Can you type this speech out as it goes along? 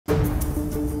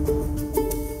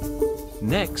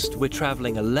Next, we're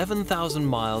traveling 11,000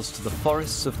 miles to the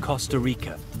forests of Costa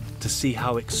Rica to see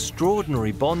how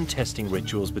extraordinary bond testing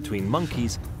rituals between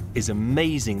monkeys is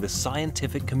amazing the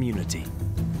scientific community.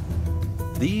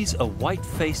 These are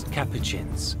white-faced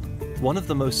capuchins, one of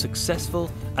the most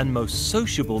successful and most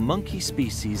sociable monkey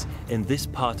species in this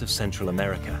part of Central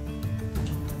America.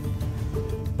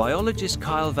 Biologist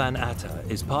Kyle Van Atta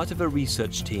is part of a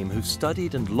research team who've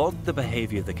studied and logged the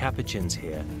behavior of the capuchins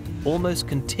here almost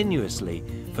continuously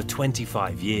for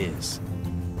 25 years.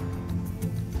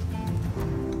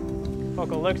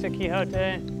 Focal looks at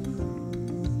Quixote.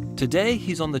 Today,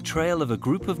 he's on the trail of a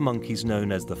group of monkeys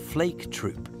known as the Flake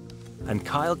Troop, and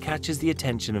Kyle catches the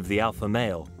attention of the alpha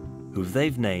male, who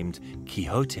they've named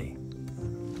Quixote.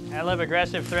 I love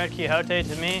aggressive threat Quixote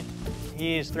to me.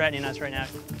 He's threatening us right now.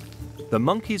 The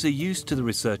monkeys are used to the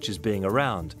researchers being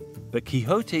around, but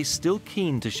Quixote's still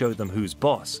keen to show them who's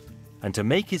boss, and to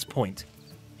make his point,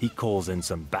 he calls in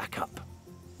some backup.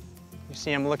 You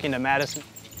see him looking to Madison.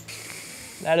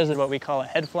 That is what we call a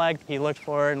head flag. He looked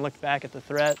forward and looked back at the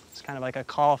threat. It's kind of like a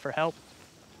call for help.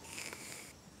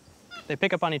 They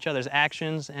pick up on each other's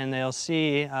actions, and they'll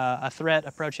see a threat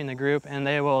approaching the group, and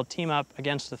they will team up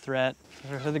against the threat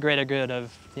for the greater good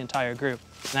of the entire group.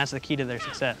 And that's the key to their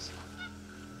success.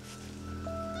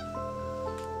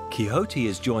 Quixote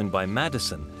is joined by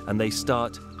Madison, and they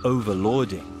start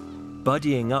overlording,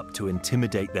 buddying up to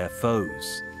intimidate their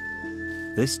foes.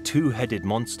 This two-headed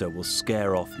monster will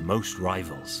scare off most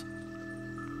rivals.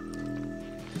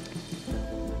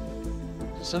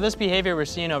 So this behavior we're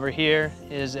seeing over here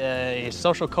is a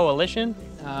social coalition.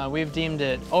 We've deemed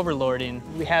it overlording.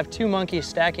 We have two monkeys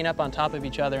stacking up on top of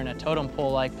each other in a totem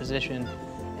pole-like position,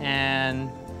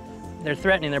 and they're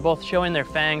threatening. They're both showing their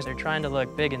fangs. They're trying to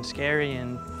look big and scary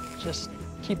and just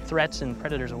keep threats and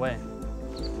predators away.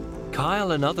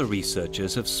 Kyle and other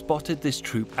researchers have spotted this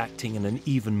troop acting in an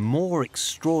even more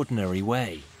extraordinary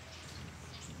way.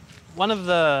 One of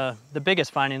the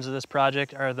biggest findings of this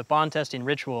project are the bond testing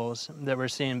rituals that we're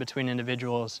seeing between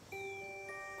individuals.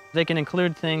 They can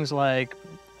include things like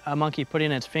a monkey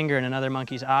putting its finger in another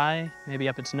monkey's eye, maybe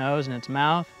up its nose and its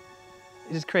mouth.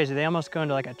 It's crazy. They almost go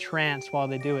into like a trance while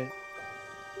they do it.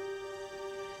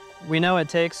 We know it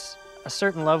takes a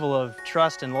certain level of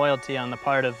trust and loyalty on the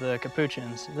part of the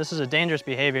capuchins. This is a dangerous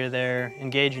behavior they're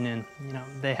engaging in. You know,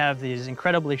 they have these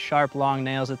incredibly sharp, long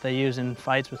nails that they use in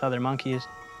fights with other monkeys.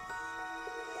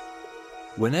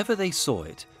 Whenever they saw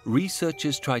it,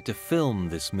 researchers tried to film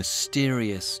this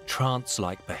mysterious,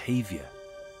 trance-like behavior.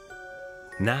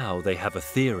 Now they have a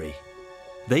theory.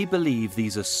 They believe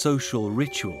these are social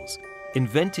rituals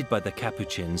invented by the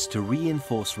capuchins to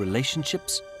reinforce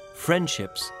relationships,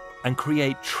 friendships, and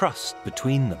create trust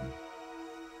between them.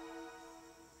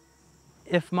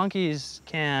 If monkeys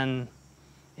can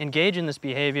engage in this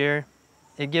behavior,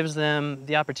 it gives them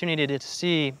the opportunity to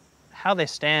see how they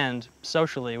stand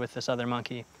socially with this other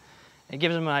monkey. It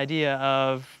gives them an idea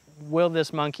of, will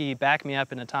this monkey back me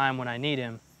up in a time when I need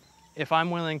him? If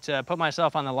I'm willing to put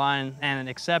myself on the line and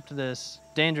accept this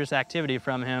dangerous activity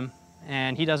from him,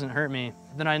 and he doesn't hurt me,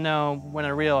 then I know when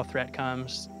a real threat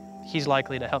comes, he's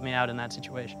likely to help me out in that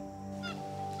situation.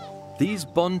 These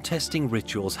bond testing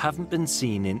rituals haven't been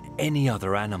seen in any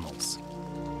other animals.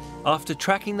 After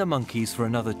tracking the monkeys for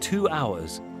another 2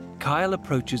 hours, Kyle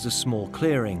approaches a small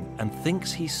clearing and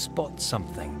thinks he spots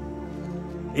something.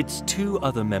 It's two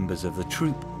other members of the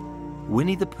troop,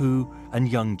 Winnie the Pooh and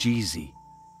young Jeezy.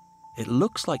 It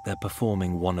looks like they're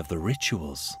performing one of the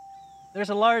rituals. There's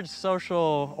a large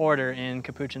social order in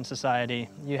capuchin society.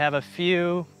 You have a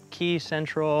few key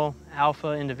central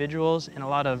alpha individuals and a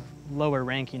lot of lower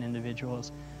ranking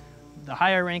individuals. The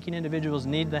higher ranking individuals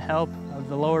need the help of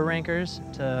the lower rankers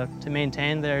to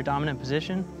maintain their dominant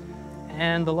position,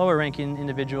 and the lower ranking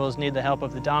individuals need the help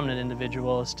of the dominant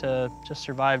individuals to just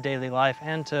survive daily life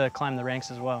and to climb the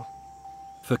ranks as well.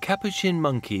 For capuchin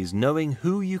monkeys, knowing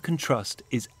who you can trust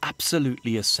is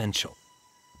absolutely essential,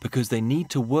 because they need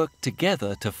to work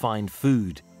together to find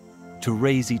food, to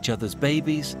raise each other's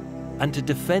babies, and to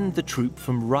defend the troop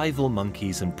from rival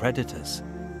monkeys and predators.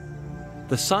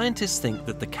 The scientists think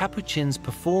that the capuchins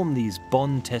perform these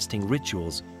bond testing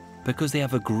rituals because they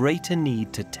have a greater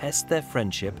need to test their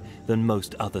friendship than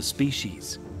most other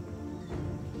species.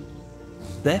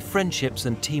 Their friendships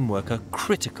and teamwork are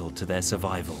critical to their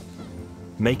survival,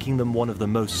 making them one of the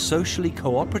most socially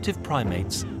cooperative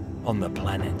primates on the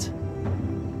planet.